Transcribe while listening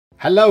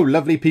Hello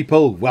lovely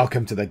people,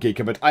 welcome to the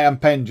Geek, but I am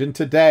Penge and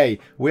today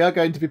we are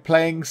going to be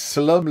playing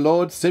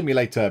Slumlord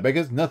Simulator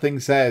because nothing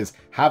says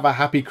have a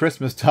happy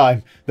Christmas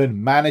time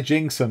than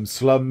managing some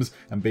slums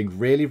and being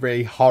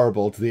really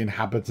horrible to the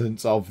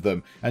inhabitants of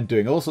them and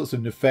doing all sorts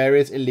of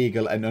nefarious,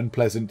 illegal and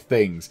unpleasant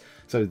things.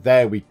 So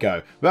there we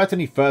go. Without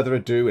any further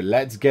ado,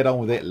 let's get on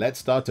with it. Let's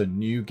start a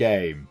new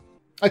game.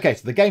 Okay,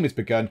 so the game has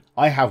begun.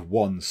 I have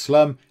one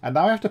slum, and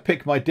now I have to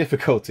pick my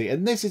difficulty.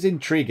 And this is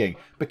intriguing,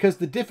 because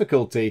the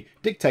difficulty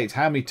dictates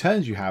how many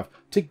turns you have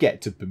to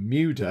get to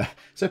Bermuda.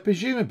 So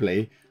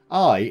presumably,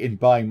 I, in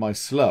buying my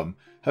slum,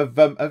 have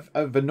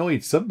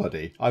annoyed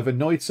somebody. I've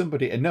annoyed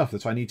somebody enough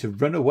that I need to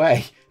run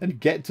away and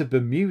get to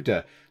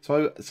Bermuda.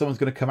 So someone's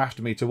going to come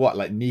after me to what?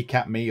 Like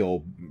kneecap me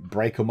or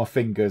break all my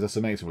fingers or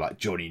something. So like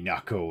Johnny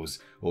Knuckles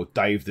or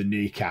Dave the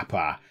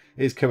Kneecapper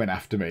is coming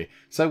after me.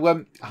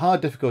 So hard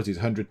difficulty is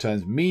 100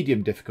 turns,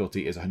 medium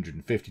difficulty is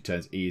 150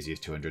 turns, easy is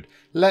 200.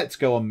 Let's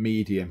go on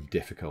medium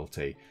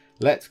difficulty.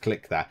 Let's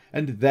click that,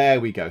 and there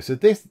we go. So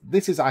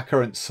this is our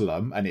current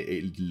slum, and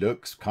it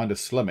looks kind of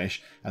slummish,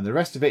 and the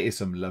rest of it is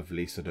some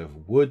lovely sort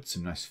of wood,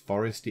 some nice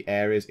foresty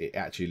areas. It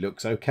actually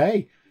looks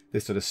okay.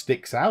 This sort of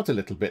sticks out a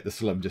little bit, the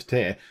slum just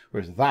here,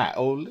 whereas that,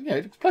 oh, you know,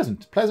 it looks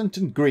pleasant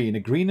and green,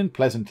 a green and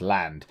pleasant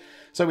land.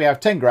 So we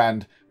have 10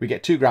 grand, we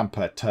get 2 grand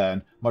per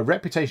turn. My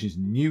reputation is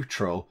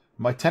neutral.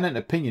 My tenant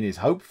opinion is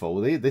hopeful.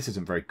 This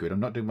isn't very good. I'm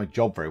not doing my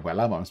job very well,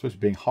 am I? I'm supposed to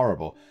be being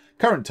horrible.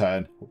 Current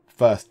turn,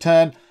 first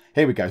turn.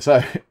 Here we go.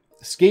 So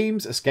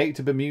schemes, escape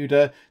to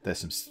Bermuda. There's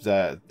some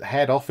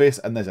head office,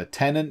 and there's a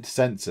tenant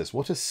census.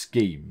 What are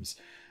schemes?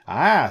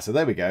 Ah, so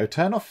there we go.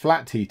 Turn off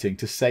flat heating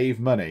to save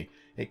money.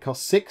 It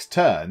costs 6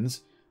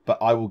 turns, but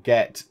I will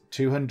get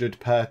 200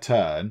 per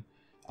turn.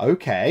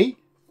 Okay.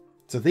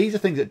 So these are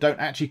things that don't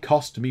actually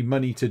cost me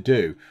money to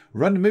do.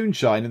 Run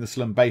moonshine in the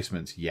slum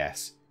basements.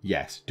 Yes.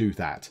 Yes, do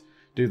that.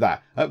 Do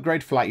that.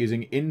 Upgrade flat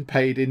using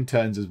paid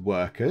interns as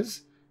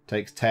workers.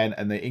 Takes 10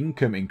 and the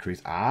income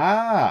increase.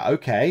 Ah,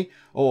 okay.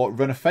 Or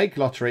run a fake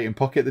lottery and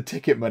pocket the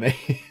ticket money.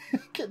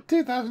 Get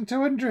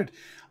 2,200.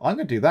 I'm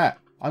going to do that.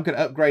 I'm going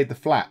to upgrade the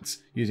flats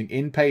using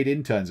paid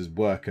interns as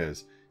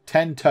workers.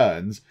 10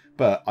 turns,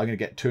 but I'm going to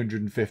get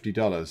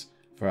 $250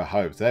 for a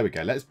home. So there we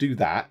go. Let's do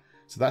that.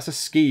 So that's a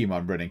scheme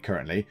I'm running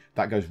currently.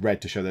 That goes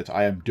red to show that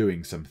I am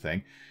doing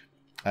something.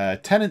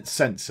 Tenant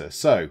census.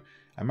 So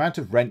amount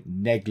of rent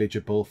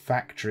negligible.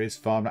 Factories,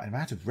 farmland.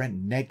 Amount of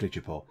rent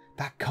negligible.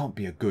 That can't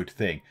be a good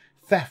thing.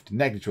 Theft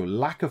negligible.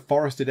 Lack of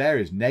forested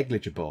areas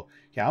negligible.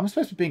 Yeah, I'm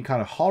supposed to be being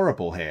kind of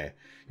horrible here.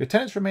 Your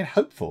tenants remain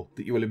hopeful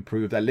that you will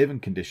improve their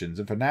living conditions,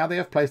 and for now they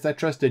have placed their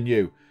trust in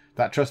you.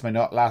 That trust may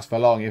not last for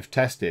long if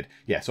tested.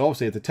 Yes,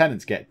 obviously if the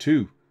tenants get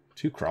too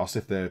cross,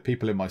 if the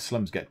people in my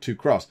slums get too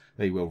cross,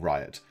 they will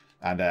riot.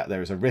 And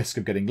there is a risk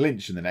of getting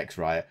lynched in the next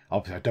riot.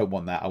 Obviously, I don't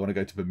want that. I want to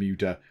go to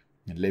Bermuda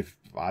and live,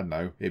 I don't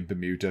know, in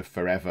Bermuda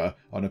forever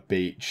on a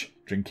beach,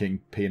 drinking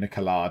pina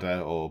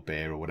colada or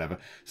beer or whatever.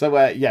 So,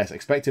 yes,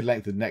 expected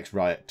length of the next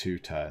riot, 2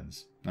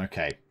 turns.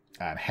 Okay,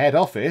 and head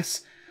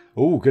office.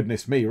 Oh,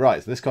 goodness me,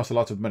 right. So this costs a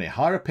lot of money.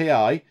 Hire a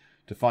PI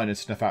to find and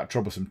snuff out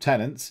troublesome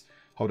tenants.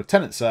 Hold a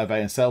tenant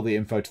survey and sell the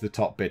info to the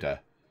top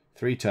bidder.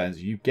 3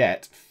 turns, you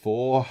get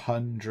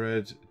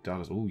 $400.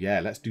 Oh,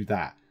 yeah, let's do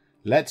that.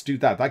 Let's do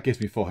that. That gives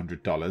me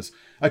 $400.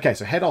 Okay,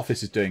 so head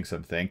office is doing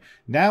something.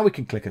 Now we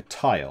can click a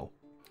tile.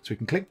 So we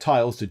can click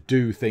tiles to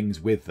do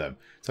things with them.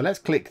 So let's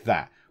click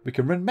that. We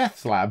can run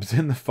meth labs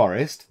in the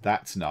forest.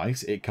 That's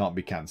nice. It can't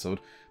be cancelled.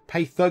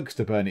 Pay thugs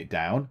to burn it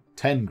down.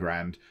 10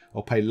 grand.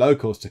 Or pay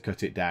locals to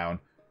cut it down.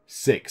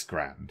 6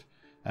 grand.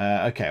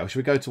 Okay, or should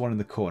we go to one in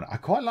the corner? I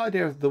quite like the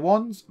idea of the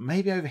ones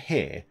maybe over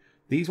here.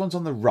 These ones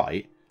on the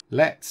right.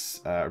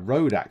 Let's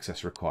road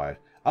access required.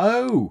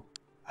 Oh,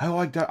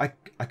 I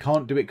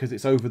can't do it because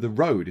it's over the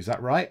road. Is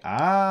that right?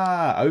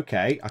 Ah,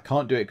 okay. I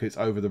can't do it because it's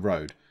over the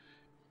road.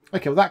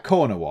 Okay, well that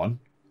corner one,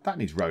 that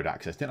needs road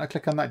access. Didn't I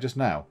click on that just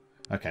now?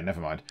 Okay,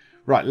 never mind.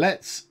 Right,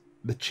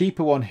 the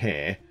cheaper one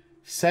here,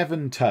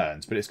 7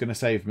 turns, but it's going to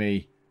save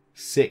me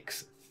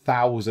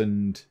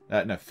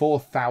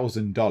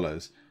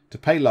 $4,000 to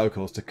pay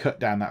locals to cut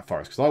down that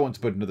forest, because I want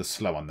to put another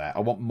slum on there.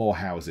 I want more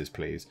houses,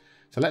 please.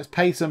 So let's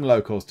pay some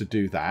locals to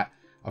do that.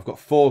 I've got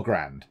 4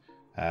 grand.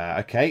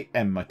 Okay,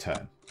 end my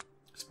turn.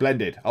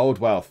 Splendid. Old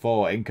wealth,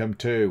 4. Income,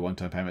 2.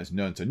 One-time payments,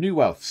 none. So new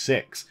wealth,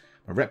 6.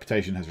 My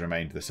reputation has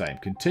remained the same.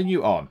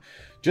 Continue on.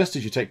 Just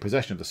as you take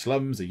possession of the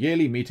slums, a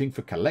yearly meeting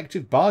for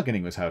collective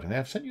bargaining was held, and they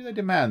have sent you their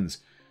demands.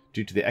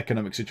 Due to the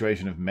economic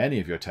situation of many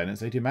of your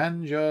tenants, they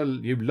demand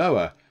you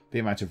lower the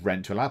amount of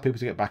rent to allow people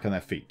to get back on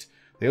their feet.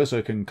 They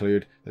also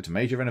conclude that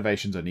major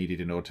renovations are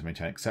needed in order to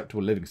maintain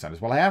acceptable living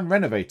standards. While I am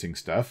renovating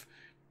stuff,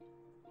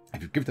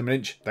 if you give them an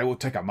inch, they will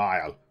take a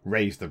mile.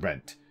 Raise the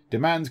rent.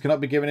 Demands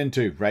cannot be given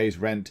into. Raise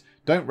rent.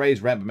 Don't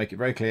raise rent, but make it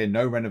very clear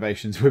no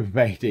renovations will be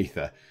made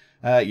either.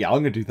 Yeah,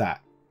 I'm going to do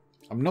that.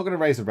 I'm not going to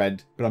raise the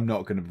rent, but I'm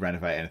not going to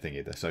renovate anything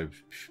either. So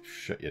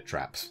shut your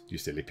traps, you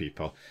silly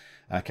people.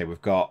 Okay,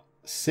 we've got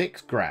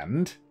 6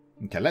 grand.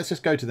 Okay, let's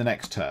just go to the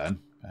next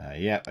turn.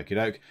 Yeah, okie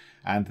doke.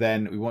 And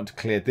then we want to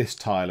clear this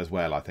tile as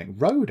well, I think.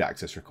 Road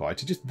access required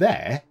to just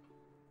there.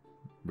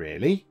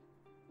 Really?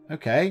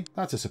 Okay,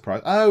 that's a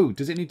surprise. Oh,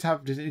 does it need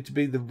to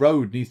be the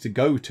road needs to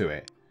go to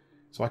it?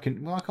 So I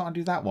can, well, I can't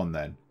do that one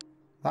then.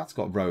 That's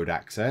got road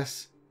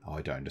access. Oh,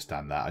 I don't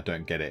understand that. I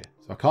don't get it.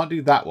 So I can't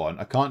do that one.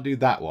 I can't do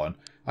that one.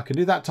 I can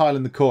do that tile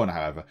in the corner,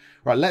 however.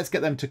 Right, let's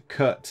get them to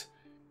cut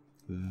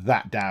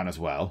that down as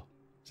well.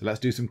 So let's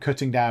do some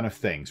cutting down of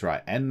things.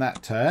 Right, end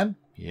that turn.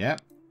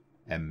 Yep.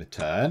 End the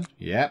turn.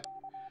 Yep.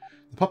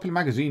 The popular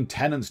magazine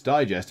Tenants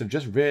Digest have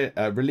just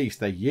released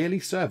their yearly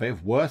survey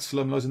of worst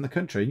slumlords in the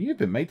country, and you've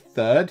been made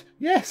third.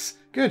 Yes,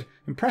 good,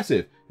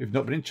 impressive. You've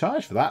not been in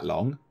charge for that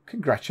long.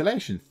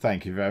 Congratulations.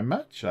 Thank you very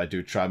much. I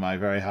do try my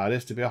very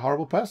hardest to be a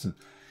horrible person.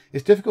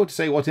 It's difficult to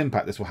say what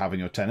impact this will have on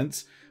your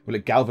tenants. Will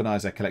it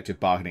galvanise their collective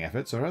bargaining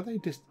efforts, or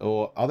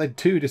are they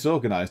too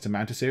disorganised to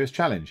mount a serious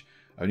challenge?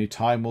 Only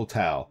time will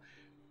tell.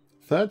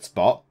 Third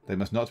spot, they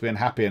must not be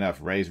unhappy enough.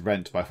 Raise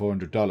rent by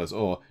 $400,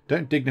 or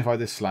don't dignify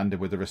this slander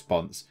with a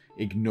response.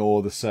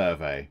 Ignore the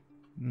survey.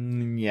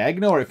 Yeah,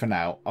 ignore it for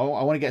now. I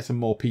want to get some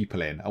more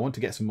people in. I want to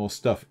get some more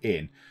stuff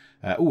in.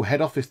 Oh, head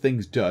office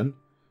thing's done.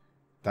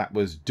 That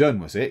was done,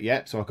 was it?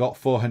 Yep, so I got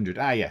 400.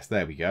 Ah, yes,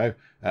 there we go.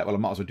 Well, I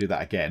might as well do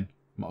that again.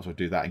 Might as well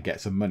do that and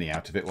get some money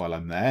out of it while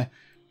I'm there.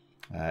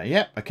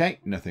 Yep, okay,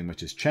 nothing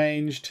much has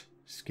changed.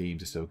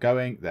 Schemes are still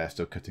going. They're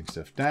still cutting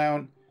stuff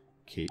down.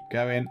 Keep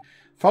going.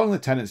 Following the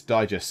Tenants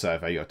Digest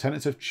survey, your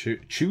tenants have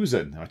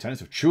chosen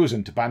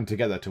to band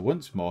together to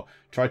once more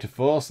try to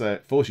force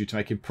you to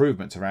make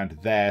improvements around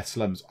their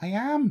slums.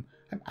 I'm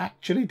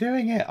actually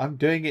doing it. I'm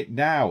doing it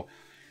now.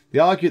 They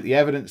argue that the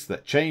evidence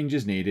that change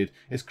is needed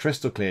is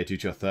crystal clear due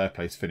to your third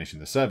place finish in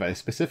the survey. They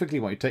specifically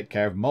want you to take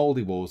care of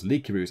mouldy walls,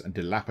 leaky roofs and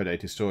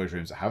dilapidated storage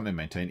rooms that haven't been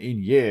maintained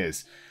in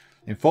years.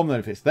 Inform them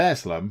if it's their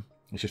slum,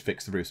 they should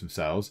fix the roofs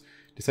themselves.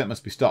 Dissent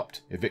must be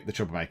stopped. Evict the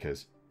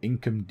troublemakers.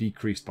 Income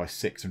decreased by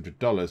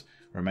 $600.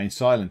 Remain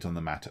silent on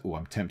the matter. Oh,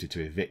 I'm tempted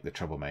to evict the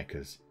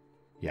troublemakers.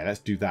 Yeah, let's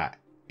do that.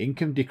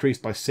 Income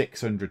decreased by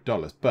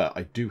 $600, but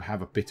I do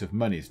have a bit of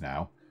monies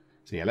now.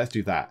 So yeah, let's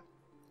do that.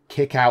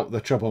 Kick out the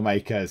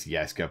troublemakers.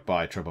 Yes,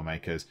 goodbye,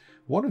 troublemakers.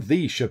 One of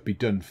these should be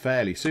done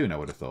fairly soon, I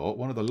would have thought.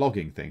 One of the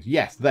logging things.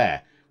 Yes,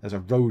 there. There's a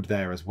road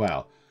there as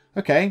well.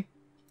 Okay.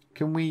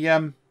 Can we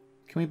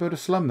build a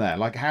slum there?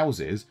 Like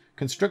houses?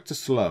 Construct a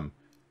slum.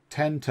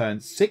 10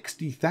 turns,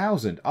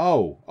 60,000.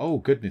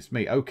 Oh, goodness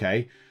me.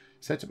 Okay.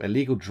 Set up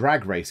illegal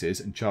drag races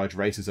and charge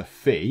racers a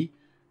fee.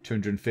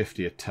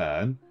 250 a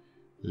turn.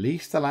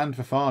 Lease the land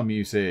for farm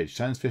usage.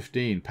 Turns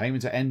 15.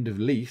 Payment at end of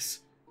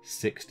lease.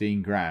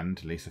 16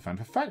 grand. Lease the fan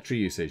for factory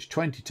usage.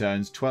 20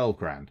 turns, 12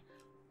 grand.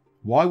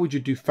 Why would you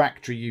do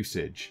factory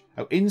usage?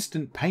 Oh,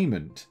 instant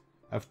payment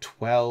of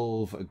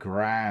 12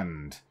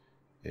 grand.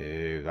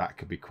 Ew, that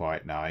could be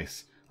quite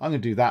nice. I'm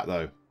going to do that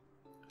though,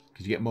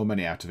 because you get more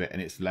money out of it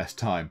and it's less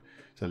time.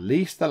 So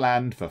lease the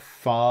land for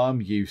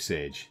farm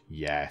usage.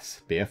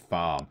 Yes, be a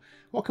farm.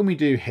 What can we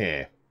do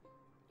here?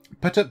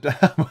 Put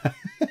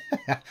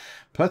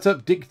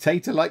up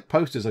dictator-like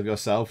posters of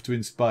yourself to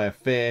inspire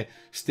fear.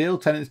 Steal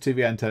tenants'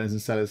 TV antennas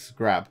and sell as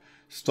scrap.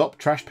 Stop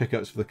trash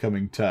pickups for the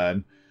coming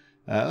turn.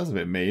 That's a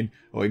bit mean.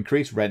 Or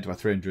increase rent by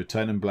 300 a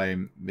turn and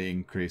blame the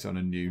increase on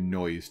a new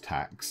noise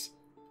tax.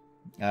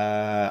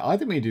 I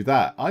think we do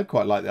that. I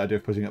quite like the idea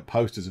of putting up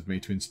posters of me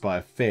to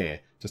inspire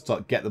fear.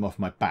 To get them off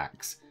my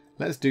backs.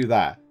 Let's do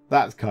that.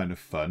 That's kind of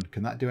fun.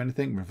 Can that do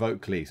anything?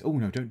 Revoke lease. Oh,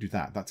 no, don't do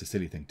that. That's a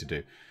silly thing to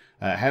do.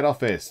 Head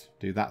office.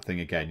 Do that thing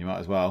again. You might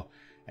as well.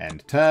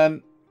 End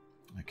turn.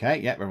 Okay,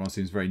 yep, everyone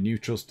seems very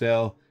neutral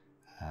still.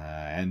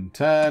 End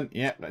turn.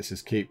 Yep, let's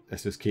just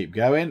keep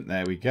going.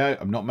 There we go.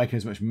 I'm not making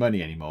as much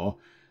money anymore.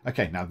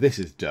 Okay, now this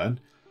is done.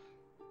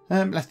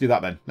 Let's do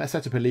that then. Let's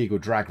set up illegal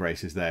drag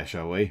races there,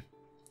 shall we?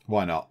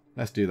 Why not?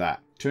 Let's do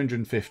that.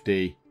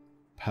 250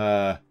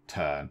 per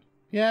turn.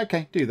 Yeah,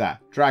 okay, do that.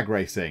 Drag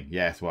racing.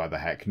 Yes, why the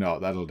heck not?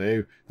 That'll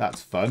do.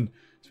 That's fun.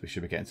 So we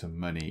should be getting some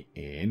money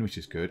in, which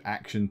is good.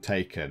 Action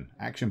taken.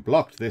 Action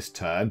blocked this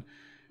turn.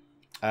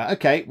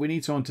 Okay, we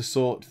need someone to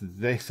sort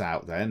this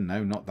out then.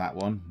 No, not that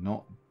one.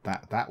 Not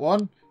that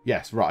one.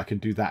 Yes, right, I can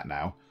do that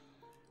now.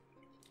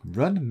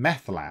 Run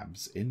meth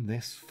labs in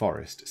this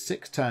forest.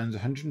 6 turns,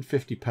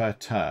 150 per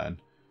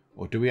turn.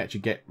 Or do we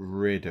actually get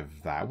rid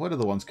of that? What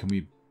other ones can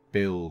we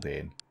build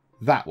in?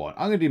 That one.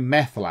 I'm going to do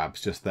meth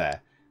labs just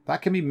there.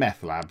 That can be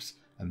meth labs.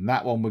 And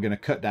that one we're going to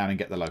cut down and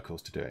get the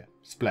locals to do it.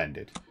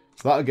 Splendid.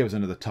 So that'll give us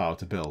another tile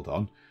to build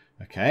on.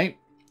 Okay.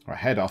 Right,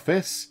 head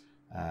office.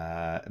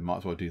 Might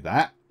as well do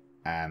that.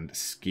 And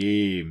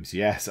schemes.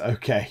 Yes,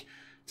 okay.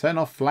 Turn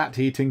off flat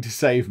heating to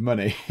save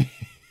money.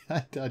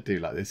 I do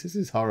like this. This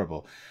is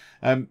horrible.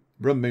 Run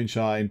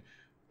moonshine.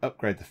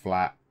 Upgrade the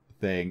flat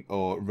thing.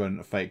 Or run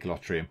a fake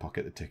lottery and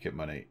pocket the ticket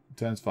money.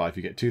 Turns 5.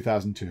 You get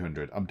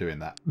 2,200. I'm doing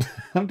that.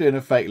 I'm doing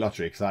a fake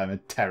lottery because I'm a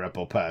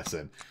terrible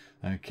person.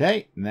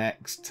 Okay.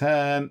 Next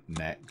turn.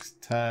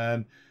 Next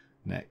turn.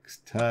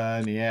 Next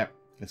turn. Yep.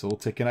 It's all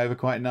ticking over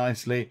quite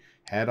nicely.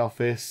 Head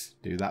office.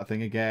 Do that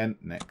thing again.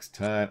 Next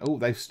turn. Oh,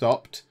 they've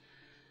stopped.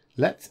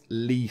 Let's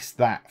lease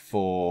that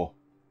for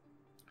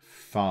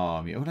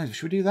farm. Oh no,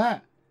 should we do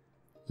that?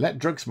 Let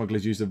drug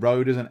smugglers use the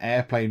road as an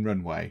airplane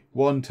runway.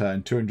 1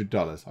 turn,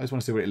 $200. I just want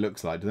to see what it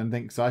looks like. Does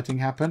anything exciting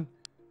happen?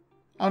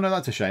 Oh no,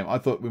 that's a shame. I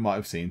thought we might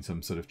have seen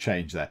some sort of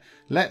change there.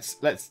 Let's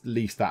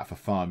lease that for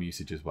farm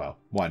usage as well.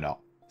 Why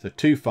not? So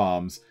 2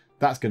 farms.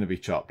 That's going to be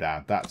chopped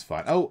down. That's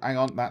fine. Oh, hang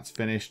on. That's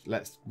finished.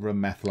 Let's run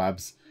meth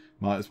labs.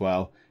 Might as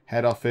well.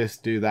 Head office,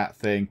 do that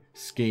thing.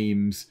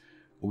 Schemes.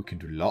 Oh, we can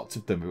do lots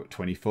of them. We've got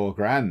 24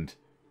 grand.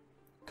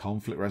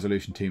 Conflict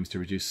resolution teams to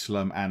reduce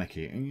slum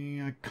anarchy.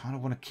 I kind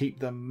of want to keep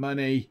the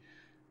money.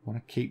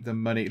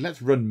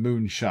 Let's run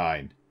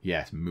moonshine.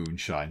 Yes,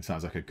 moonshine.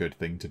 Sounds like a good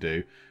thing to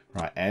do.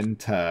 Right, end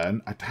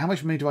turn. How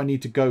much money do I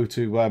need to go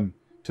to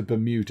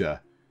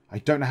Bermuda? I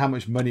don't know how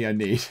much money I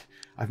need.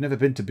 I've never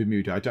been to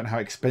Bermuda. I don't know how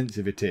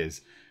expensive it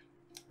is.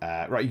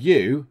 Right,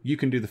 you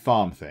can do the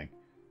farm thing.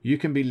 You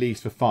can be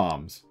leased for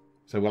farms.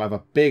 So we'll have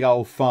a big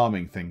old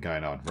farming thing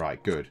going on.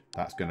 Right, good.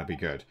 That's going to be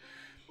good.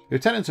 The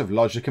tenants have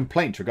lodged a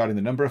complaint regarding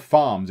the number of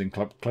farms in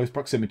close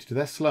proximity to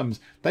their slums.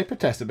 They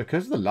protest that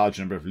because of the large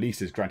number of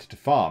leases granted to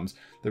farms,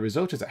 the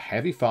result is that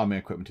heavy farming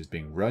equipment is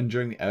being run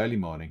during the early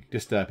morning,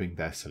 disturbing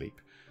their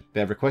sleep. They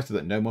have requested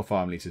that no more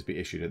farm leases be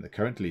issued and the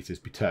current leases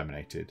be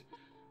terminated.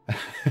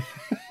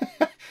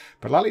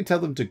 Politely tell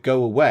them to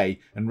go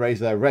away and raise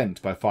their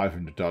rent by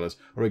 $500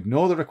 or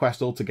ignore the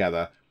request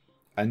altogether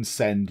and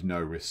send no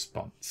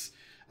response.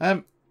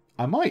 I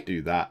might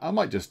do that. I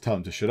might just tell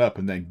them to shut up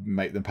and then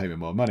make them pay me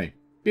more money.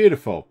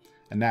 Beautiful.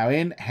 And now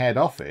in head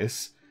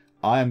office,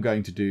 I am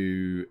going to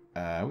do...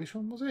 which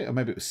one was it? Or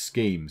maybe it was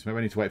schemes. Maybe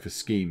I need to wait for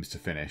schemes to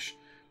finish.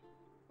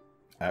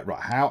 Right,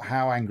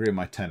 how angry are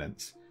my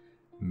tenants?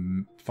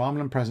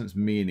 Farmland presence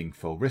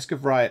meaningful. Risk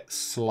of riot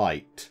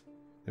slight.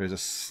 There is a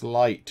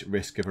slight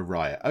risk of a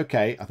riot.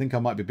 Okay, I think I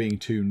might be being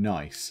too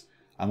nice.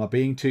 Am I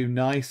being too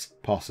nice?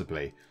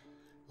 Possibly.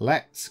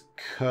 Let's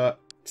cut...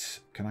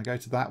 Can I go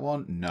to that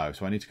one? No.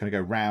 So I need to kind of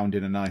go round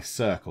in a nice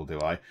circle, do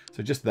I?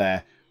 So just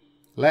there.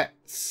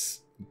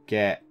 Let's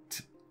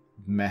get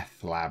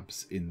meth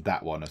labs in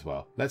that one as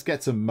well. Let's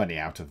get some money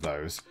out of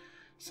those.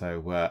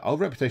 So old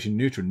reputation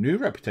neutral. New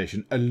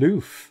reputation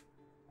aloof.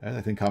 Oh,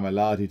 they think I'm a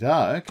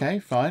la-di-da. Okay,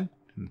 fine.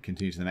 And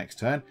continue to the next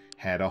turn.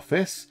 Head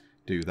office.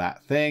 Do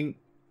that thing.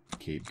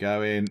 Keep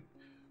going.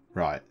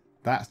 Right.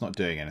 That's not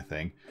doing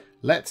anything.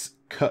 Let's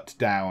cut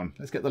down.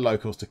 Let's get the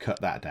locals to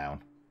cut that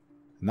down.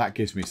 And that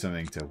gives me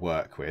something to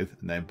work with.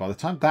 And then by the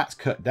time that's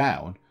cut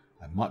down,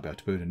 I might be able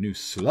to build a new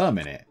slum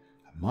in it.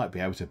 I might be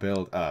able to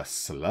build a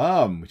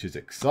slum, which is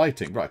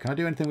exciting. Right, can I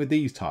do anything with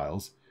these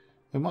tiles?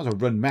 We might as well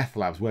run meth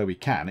labs where we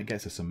can. It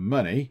gets us some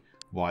money.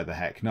 Why the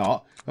heck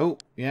not? Oh,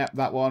 yeah,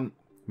 that one.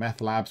 Meth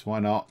labs, why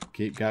not?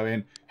 Keep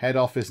going. Head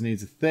office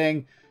needs a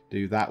thing.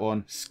 Do that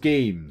one.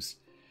 Schemes.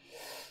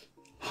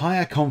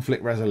 Hire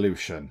conflict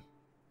resolution.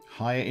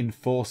 Hire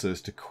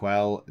enforcers to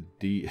quell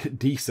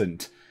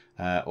decent.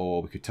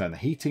 Or we could turn the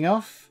heating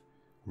off.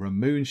 Run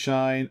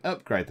moonshine.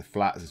 Upgrade the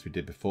flats as we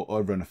did before.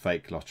 Or run a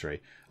fake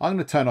lottery. I'm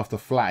going to turn off the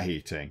flat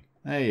heating.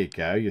 There you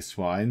go, you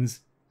swines.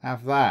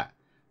 Have that.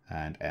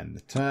 And end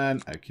the turn.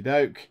 Okie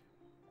doke.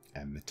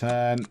 End the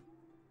turn.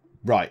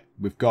 Right,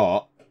 we've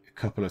got a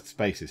couple of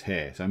spaces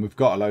here. So we've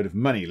got a load of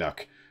money,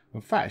 look.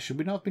 In fact, should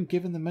we not have been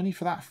given the money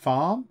for that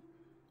farm?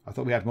 I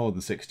thought we had more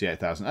than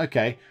 68,000.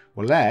 Okay,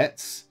 well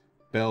let's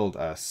build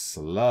a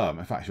slum.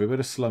 In fact, should we build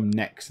a slum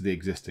next to the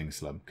existing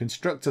slum?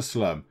 Construct a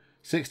slum.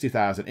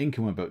 60,000.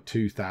 Income about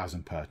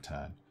 2,000 per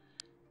turn.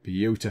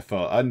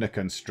 Beautiful. Under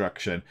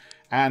construction.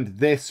 And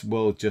this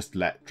will just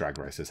let drag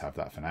racers have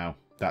that for now.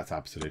 That's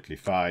absolutely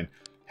fine.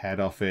 Head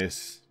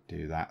office.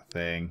 Do that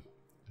thing.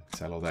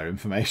 Sell all their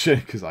information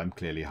because I'm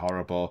clearly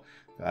horrible.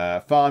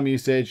 Farm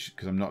usage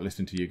because I'm not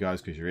listening to you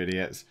guys because you're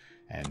idiots.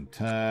 End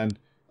turn.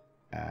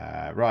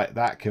 Right,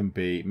 that can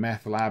be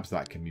meth labs.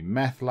 That can be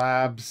meth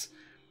labs.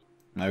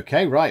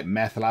 Okay, right,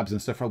 meth labs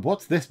and stuff.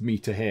 What's this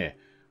meter here?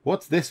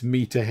 What's this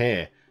meter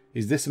here?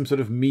 Is this some sort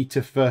of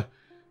meter for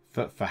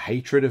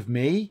hatred of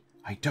me?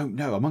 I don't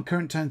know. I'm on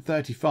current turn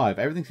 35.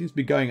 Everything seems to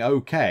be going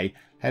okay.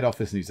 Head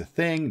office needs a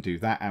thing. Do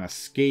that and a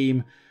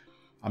scheme.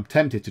 I'm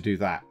tempted to do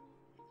that.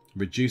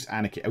 Reduce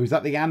anarchy. Oh, is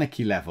that the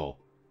anarchy level?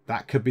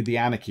 That could be the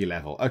anarchy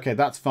level. Okay,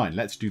 that's fine.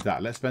 Let's do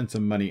that. Let's spend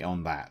some money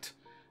on that.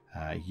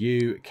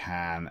 You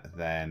can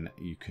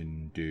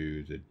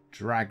do the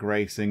drag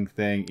racing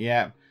thing.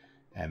 Yep.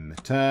 End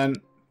the turn.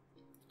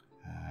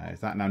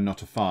 Is that now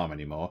not a farm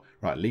anymore?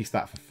 Right, lease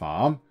that for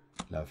farm.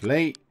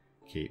 Lovely.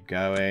 Keep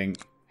going.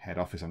 Head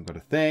office, I've got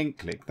a thing.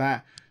 Click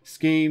that.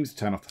 Schemes.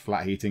 Turn off the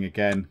flat heating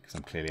again because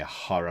I'm clearly a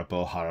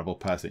horrible, horrible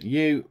person.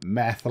 You,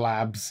 meth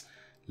labs.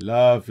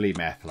 Lovely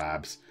meth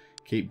labs.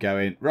 Keep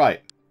going.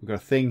 Right, we've got a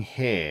thing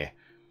here.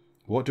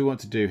 What do we want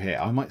to do here?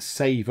 I might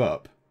save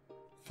up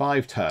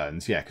 5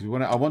 turns. Yeah, because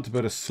I want to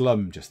build a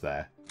slum just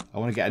there. I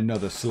want to get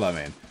another slum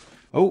in.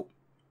 Oh,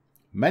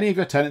 many of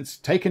your tenants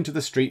taken to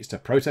the streets to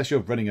protest your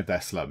running of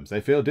their slums.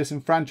 They feel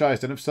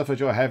disenfranchised and have suffered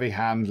your heavy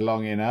hand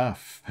long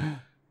enough.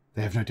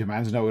 They have no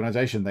demands, no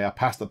organisation. They are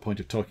past the point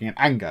of talking in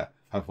anger.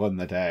 Have won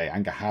the day.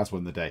 Anger has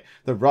won the day.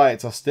 The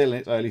riots are still in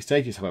its early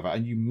stages, however,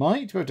 and you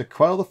might be able to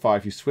quell the fire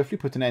if you swiftly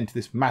put an end to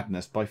this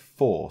madness by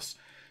force.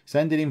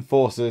 Send in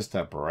enforcers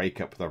to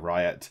break up the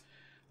riot.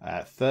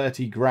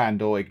 30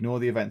 grand or ignore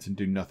the events and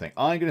do nothing.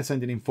 I'm going to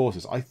send in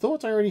enforcers. I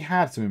thought I already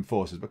had some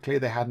enforcers, but clearly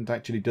they hadn't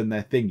actually done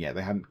their thing yet.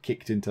 They hadn't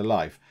kicked into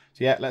life.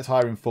 So yeah, let's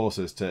hire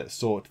enforcers to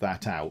sort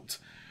that out.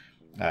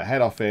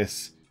 Head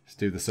office, let's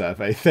do the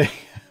survey thing.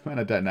 And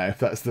I don't know if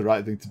that's the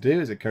right thing to do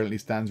as it currently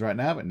stands right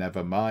now, but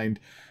never mind.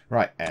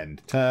 Right,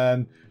 end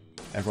turn.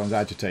 Everyone's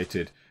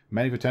agitated.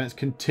 Many of your tenants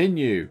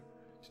continue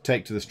to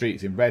take to the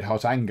streets in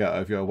red-hot anger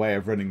over your way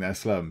of running their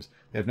slums.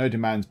 They have no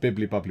demands,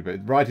 bibbly-bobbly,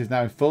 but the riot is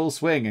now in full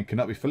swing and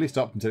cannot be fully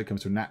stopped until it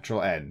comes to a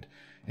natural end.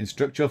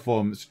 Instruct your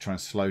formats to try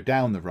and slow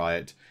down the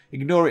riot.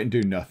 Ignore it and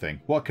do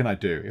nothing. What can I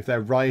do? If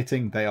they're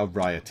rioting, they are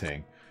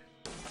rioting.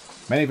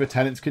 Many of your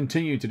tenants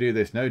continue to do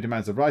this. No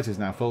demands. The riot is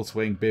now full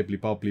swing,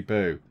 bibbly-bobbly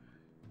boo.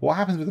 What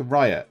happens with a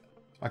riot?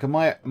 Like, am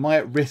I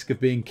at risk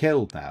of being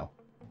killed now?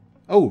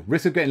 Oh,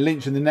 risk of getting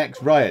lynched in the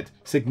next riot.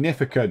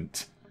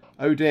 Significant.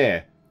 Oh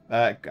dear.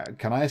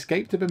 Can I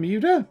escape to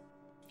Bermuda?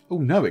 Oh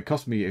no, it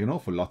cost me an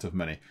awful lot of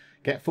money.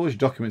 Get forged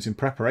documents in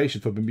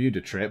preparation for Bermuda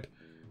trip.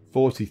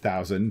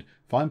 40,000.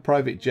 Find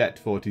private jet,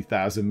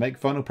 40,000. Make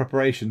final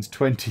preparations,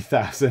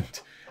 20,000.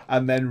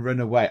 And then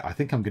run away. I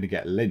think I'm going to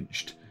get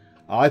lynched.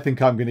 I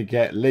think I'm going to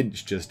get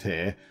lynched just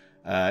here.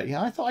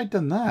 Yeah, I thought I'd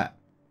done that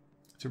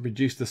to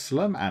reduce the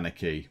slum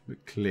anarchy,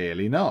 but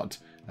clearly not.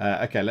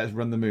 Okay, let's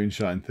run the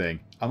moonshine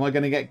thing. Am I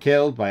going to get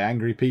killed by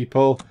angry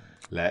people?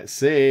 Let's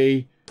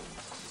see.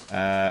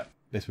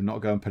 This will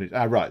not go unpunished.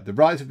 Ah, right. The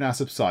riots have now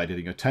subsided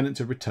and your tenants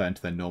have returned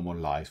to their normal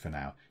lives for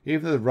now.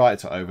 Even though the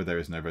riots are over, there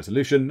is no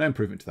resolution, no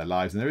improvement to their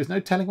lives, and there is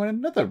no telling when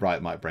another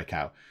riot might break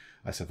out.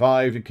 I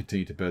survived and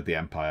continue to build the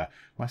empire.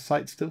 My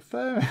sight's still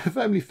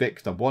firmly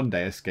fixed on one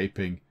day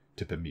escaping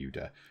to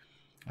Bermuda.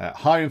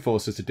 Hire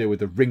enforcers to deal with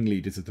the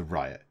ringleaders of the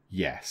riot.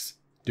 Yes.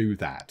 Do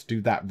that. Do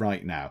that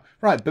right now.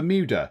 Right,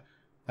 Bermuda.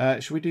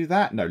 Should we do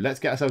that? No, let's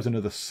get ourselves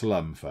another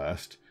slum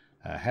first.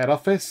 Head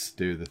office.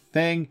 Do the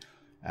thing.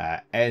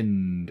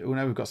 End. Oh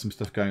no, we've got some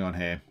stuff going on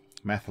here.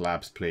 Meth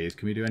labs, please.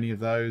 Can we do any of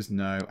those?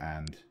 No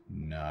and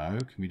no.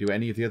 Can we do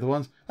any of the other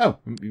ones? Oh,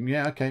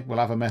 yeah, okay. We'll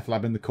have a meth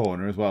lab in the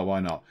corner as well.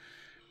 Why not?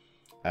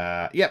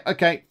 Yep,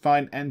 okay,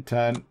 fine. End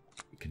turn.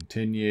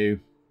 Continue.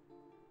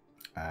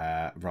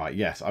 Right,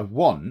 yes, I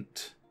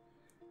want...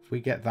 If we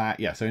get that...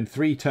 Yeah, so in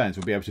 3 turns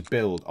we'll be able to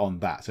build on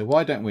that. So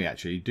why don't we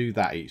actually do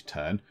that each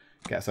turn?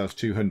 Get ourselves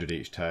 200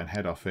 each turn.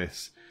 Head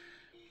office.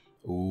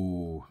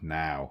 Ooh,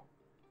 now...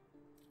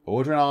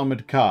 Order an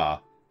armoured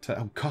car.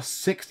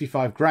 Cost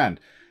 65 grand.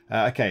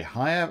 Okay,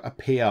 hire a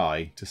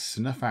PI to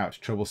snuff out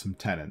troublesome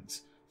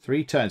tenants.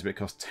 3 turns, but it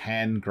costs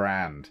 10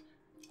 grand.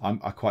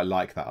 I quite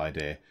like that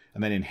idea.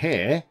 And then in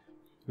here,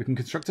 we can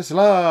construct a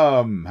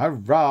slum.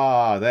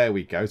 Hurrah! There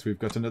we go. So we've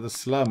got another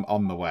slum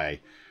on the way.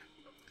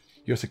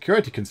 Your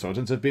security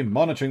consultants have been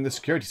monitoring the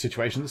security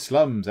situation in the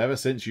slums ever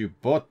since you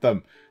bought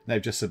them.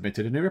 They've just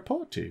submitted a new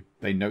report to you.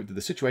 They note that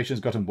the situation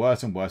has gotten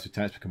worse and worse with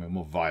tenants becoming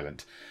more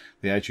violent.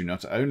 They urge you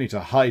not only to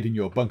hide in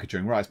your bunker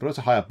during riots, but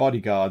also hire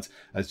bodyguards,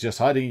 as just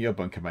hiding in your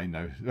bunker may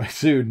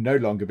soon no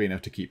longer be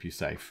enough to keep you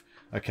safe.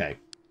 Okay.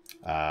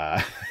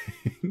 How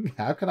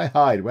can I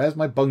hide? Where's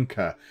my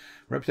bunker?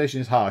 Reputation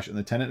is harsh and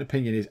the tenant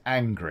opinion is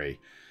angry.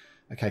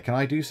 Okay, can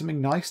I do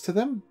something nice to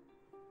them?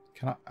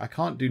 I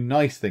can't do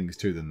nice things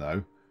to them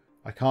though.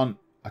 I can't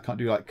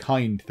do like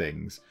kind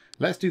things.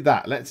 Let's do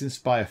that. Let's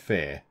inspire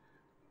fear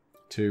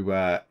to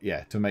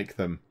make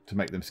them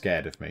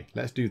scared of me.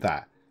 Let's do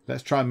that.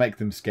 Let's try and make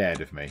them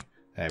scared of me.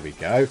 There we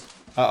go.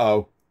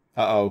 Uh-oh.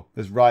 Uh-oh.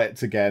 There's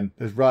riots again.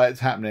 There's riots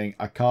happening.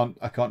 I can't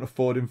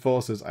afford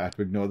enforcers. I have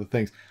to ignore the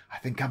things. I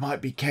think I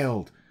might be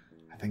killed.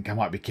 I think I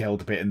might be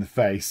killed a bit in the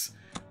face.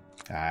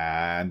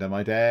 And am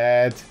I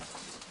dead?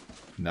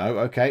 No.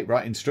 Okay.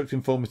 Right. Instruct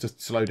informers to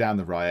slow down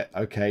the riot.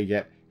 Okay.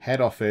 Yep. Head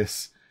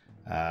office.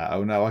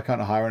 Oh no. I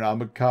can't hire an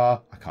armoured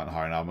car. I can't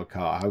hire an armoured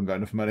car. I haven't got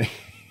enough money.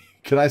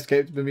 Can I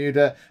escape to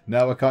Bermuda?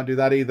 No, I can't do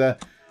that either.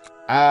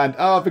 And,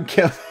 oh, I've been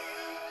killed.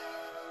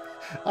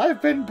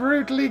 I've been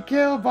brutally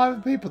killed by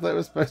the people that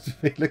were supposed to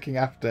be looking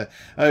after.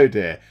 Oh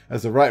dear.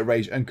 As the riot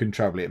raged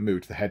uncontrollably, it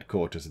moved to the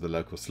headquarters of the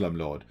local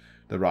slumlord.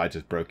 The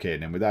rioters broke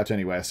in, and without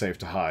anywhere safe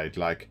to hide,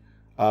 like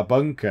our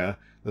bunker,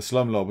 the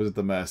slumlord was at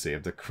the mercy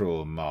of the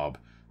cruel mob.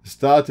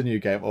 Start a new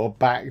game or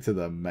back to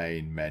the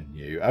main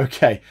menu.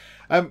 Okay.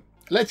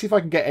 Let's see if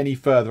I can get any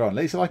further on.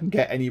 Let's see if I can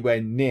get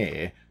anywhere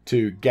near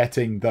to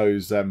getting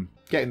those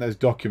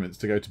documents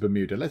to go to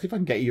Bermuda. Let's see if I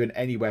can get even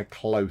anywhere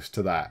close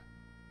to that.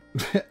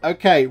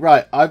 Okay,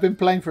 right. I've been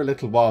playing for a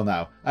little while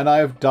now, and I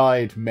have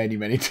died many,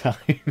 many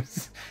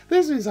times.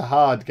 This is a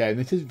hard game.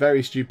 This is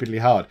very stupidly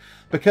hard.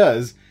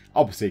 Because,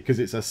 obviously, because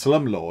it's a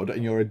slumlord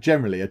and you're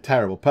generally a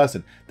terrible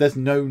person, there's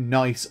no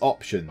nice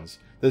options.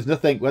 There's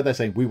nothing where they're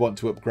saying we want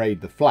to upgrade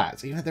the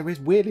flats. You know, there is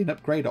weirdly an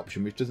upgrade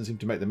option, which doesn't seem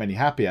to make them any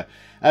happier.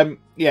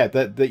 Yeah,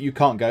 that you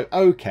can't go,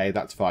 okay,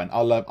 that's fine.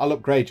 I'll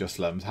upgrade your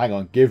slums. Hang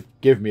on,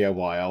 give me a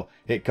while.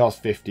 It costs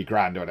 50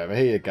 grand or whatever.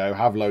 Here you go.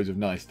 Have loads of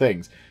nice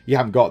things. You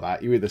haven't got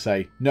that. You either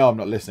say, no, I'm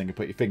not listening, and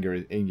put your finger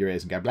in your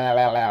ears and go blah,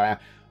 blah, blah, blah.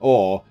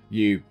 Or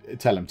you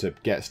tell them to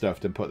get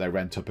stuffed and put their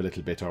rent up a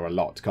little bit or a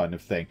lot kind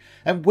of thing.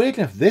 And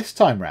weirdly enough, this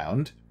time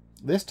round,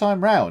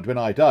 when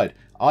I died,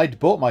 I'd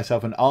bought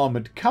myself an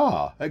armoured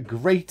car at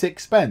great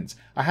expense.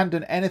 I hadn't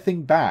done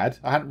anything bad.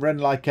 I hadn't run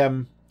like,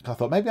 I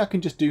thought maybe I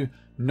can just do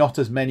not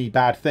as many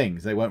bad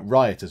things. They won't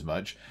riot as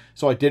much.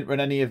 So I didn't run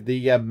any of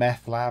the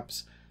meth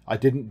labs. I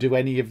didn't do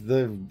any of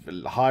the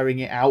hiring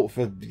it out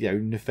for, you know,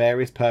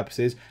 nefarious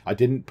purposes. I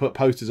didn't put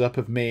posters up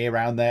of me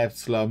around their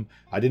slum.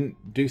 I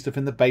didn't do stuff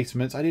in the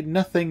basements. I did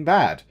nothing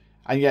bad.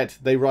 And yet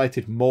they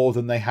rioted more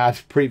than they had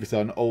previously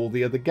on all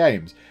the other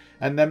games.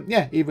 And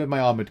yeah, even with my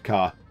armoured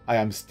car, I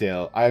am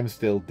still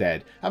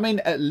dead. I mean,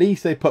 at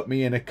least they put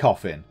me in a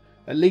coffin.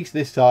 At least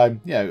this time,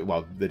 you know,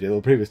 well, they did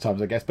all previous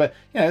times, I guess, but,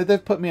 you know,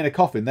 they've put me in a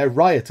coffin. They're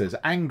rioters,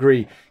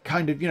 angry,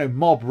 kind of, you know,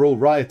 mob rule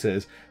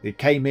rioters. They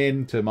came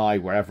into my,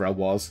 wherever I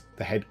was,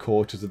 the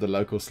headquarters of the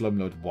local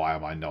slumlord. Why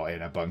am I not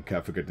in a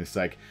bunker, for goodness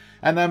sake?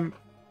 And,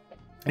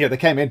 yeah, they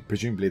came in.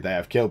 Presumably they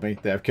have killed me.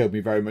 They have killed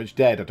me very much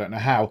dead. I don't know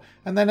how.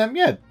 And then,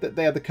 yeah,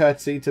 they had the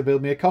courtesy to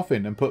build me a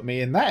coffin and put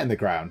me in the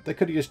ground. They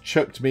could have just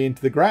chucked me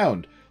into the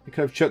ground. They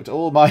could have chucked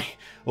all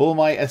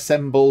my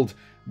assembled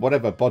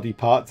whatever body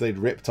parts they'd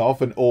ripped off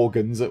and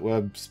organs that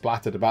were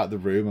splattered about the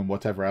room and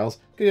whatever else.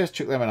 Could just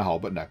chuck them in a hole,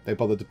 but no, they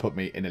bothered to put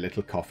me in a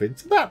little coffin.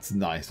 So that's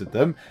nice of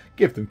them.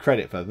 Give them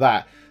credit for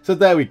that. So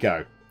there we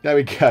go. There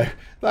we go.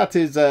 That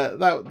is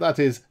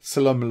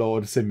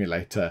Slumlord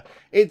Simulator.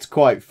 It's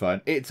quite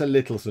fun. It's a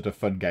little sort of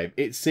fun game.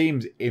 It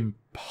seems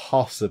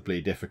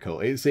impossibly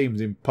difficult. It seems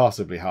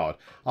impossibly hard.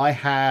 I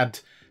had,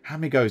 how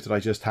many goes did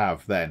I just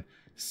have then?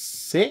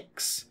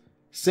 6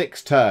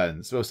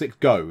 turns, well, 6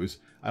 goes.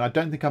 And I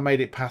don't think I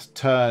made it past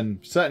turn,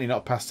 certainly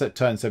not past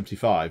turn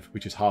 75,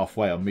 which is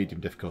halfway on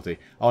medium difficulty,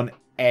 on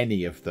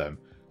any of them.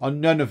 On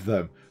none of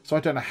them. So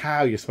I don't know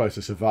how you're supposed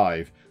to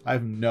survive. I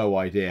have no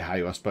idea how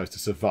you are supposed to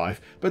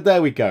survive. But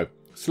there we go.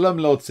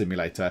 Slumlord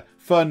Simulator.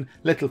 Fun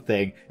little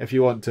thing if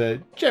you want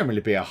to generally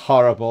be a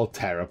horrible,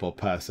 terrible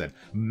person.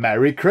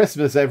 Merry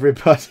Christmas,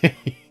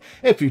 everybody.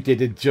 If you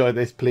did enjoy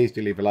this, please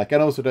do leave a like.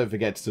 And also don't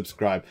forget to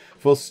subscribe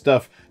for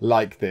stuff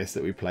like this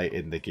that we play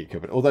in the Geek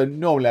Cupboard. Although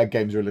normally our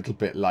games are a little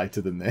bit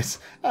lighter than this.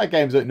 Our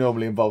games don't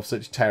normally involve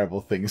such terrible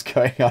things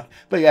going on.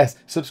 But yes,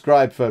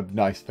 subscribe for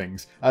nice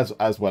things as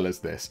well as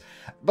this.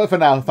 But for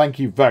now, thank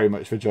you very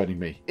much for joining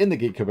me in the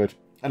Geek Cupboard.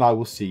 And I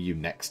will see you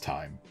next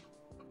time.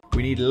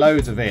 We need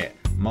loads of it.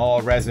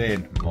 More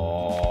resin.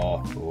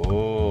 More.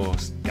 Oh,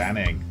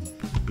 scanning.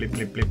 Blip,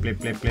 blip, blip, blip,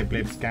 blip, blip,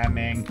 blip,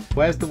 scanning.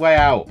 Where's the way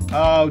out?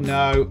 Oh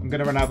no, I'm going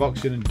to run out of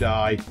oxygen and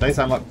die. They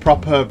sound like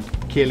proper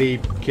killy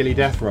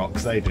death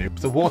rocks, they do.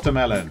 It's a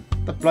watermelon.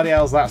 What the bloody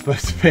hell's that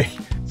supposed to be?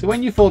 So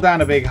when you fall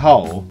down a big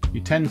hole,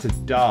 you tend to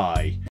die.